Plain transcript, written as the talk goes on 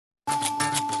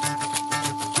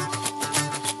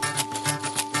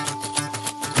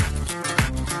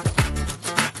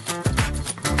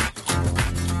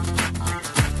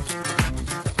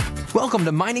Welcome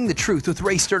to Mining the Truth with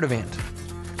Ray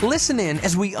Sturdivant. Listen in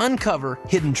as we uncover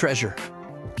hidden treasure.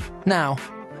 Now,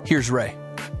 here's Ray.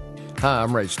 Hi,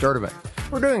 I'm Ray Sturdivant.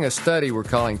 We're doing a study we're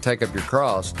calling Take Up Your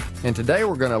Cross, and today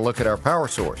we're going to look at our power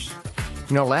source.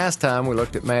 You know, last time we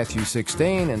looked at Matthew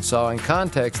 16 and saw in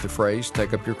context the phrase,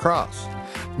 take up your cross.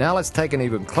 Now let's take an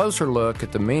even closer look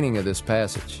at the meaning of this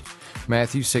passage.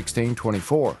 Matthew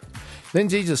 16:24. Then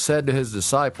Jesus said to his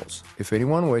disciples, "If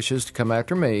anyone wishes to come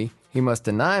after me, he must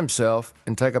deny himself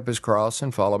and take up his cross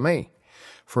and follow me.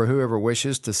 For whoever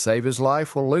wishes to save his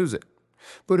life will lose it.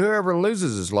 But whoever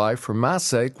loses his life for my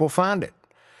sake will find it.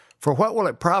 For what will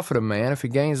it profit a man if he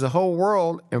gains the whole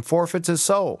world and forfeits his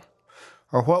soul?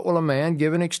 Or what will a man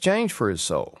give in exchange for his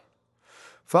soul?"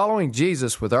 Following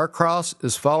Jesus with our cross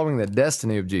is following the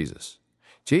destiny of Jesus.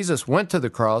 Jesus went to the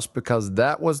cross because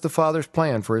that was the Father's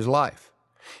plan for his life.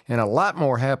 And a lot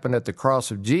more happened at the cross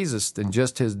of Jesus than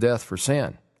just his death for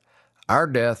sin. Our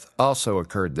death also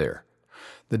occurred there.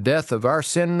 The death of our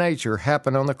sin nature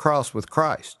happened on the cross with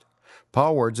Christ.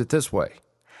 Paul words it this way,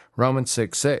 Romans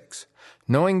 6:6,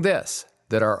 knowing this,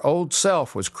 that our old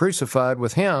self was crucified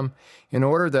with him in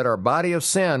order that our body of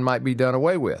sin might be done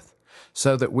away with,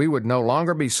 so that we would no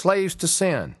longer be slaves to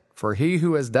sin, for he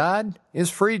who has died is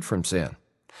freed from sin.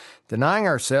 Denying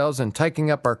ourselves and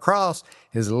taking up our cross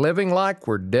is living like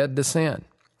we're dead to sin.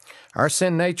 Our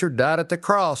sin nature died at the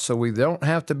cross, so we don't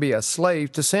have to be a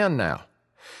slave to sin now.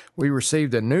 We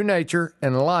received a new nature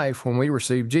and life when we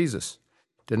received Jesus.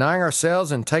 Denying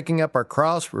ourselves and taking up our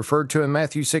cross, referred to in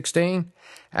Matthew 16,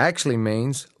 actually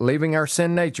means leaving our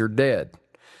sin nature dead.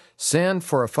 Sin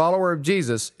for a follower of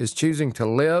Jesus is choosing to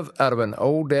live out of an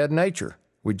old dead nature.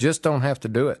 We just don't have to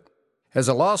do it. As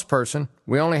a lost person,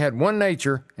 we only had one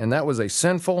nature, and that was a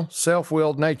sinful,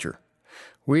 self-willed nature.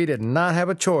 We did not have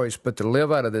a choice but to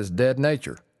live out of this dead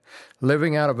nature.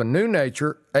 Living out of a new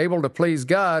nature, able to please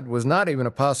God, was not even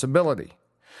a possibility.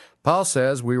 Paul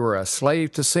says we were a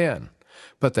slave to sin.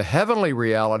 But the heavenly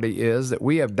reality is that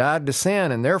we have died to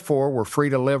sin and therefore we're free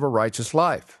to live a righteous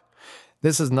life.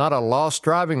 This is not a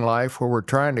law-striving life where we're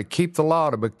trying to keep the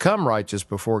law to become righteous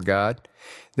before God.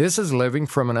 This is living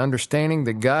from an understanding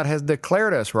that God has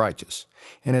declared us righteous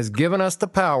and has given us the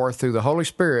power through the Holy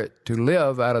Spirit to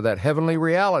live out of that heavenly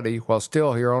reality while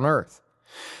still here on earth.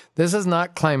 This is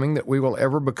not claiming that we will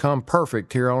ever become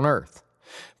perfect here on earth,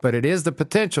 but it is the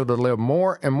potential to live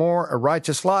more and more a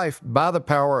righteous life by the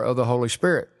power of the Holy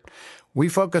Spirit. We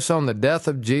focus on the death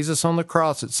of Jesus on the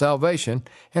cross at salvation,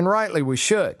 and rightly we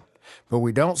should, but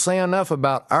we don't say enough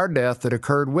about our death that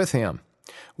occurred with him.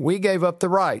 We gave up the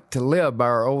right to live by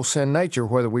our old sin nature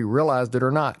whether we realized it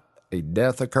or not. A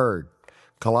death occurred.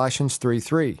 Colossians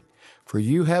 3:3, for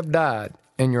you have died,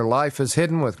 and your life is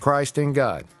hidden with Christ in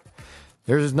God.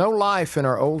 There is no life in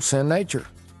our old sin nature.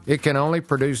 It can only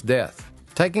produce death.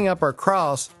 Taking up our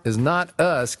cross is not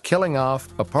us killing off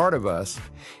a part of us.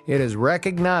 It is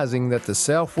recognizing that the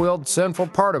self-willed, sinful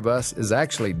part of us is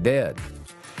actually dead.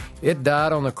 It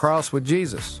died on the cross with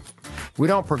Jesus. We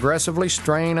don't progressively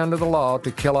strain under the law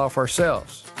to kill off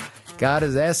ourselves. God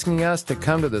is asking us to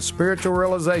come to the spiritual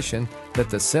realization that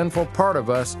the sinful part of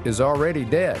us is already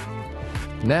dead.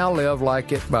 Now live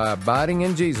like it by abiding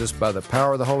in Jesus by the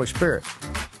power of the Holy Spirit.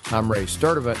 I'm Ray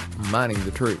Sturdivant, Mining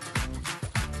the Truth.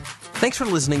 Thanks for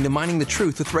listening to Mining the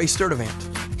Truth with Ray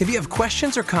Sturdivant. If you have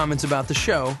questions or comments about the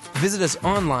show, visit us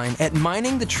online at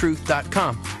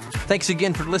miningthetruth.com. Thanks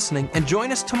again for listening, and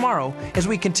join us tomorrow as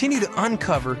we continue to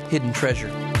uncover hidden treasure.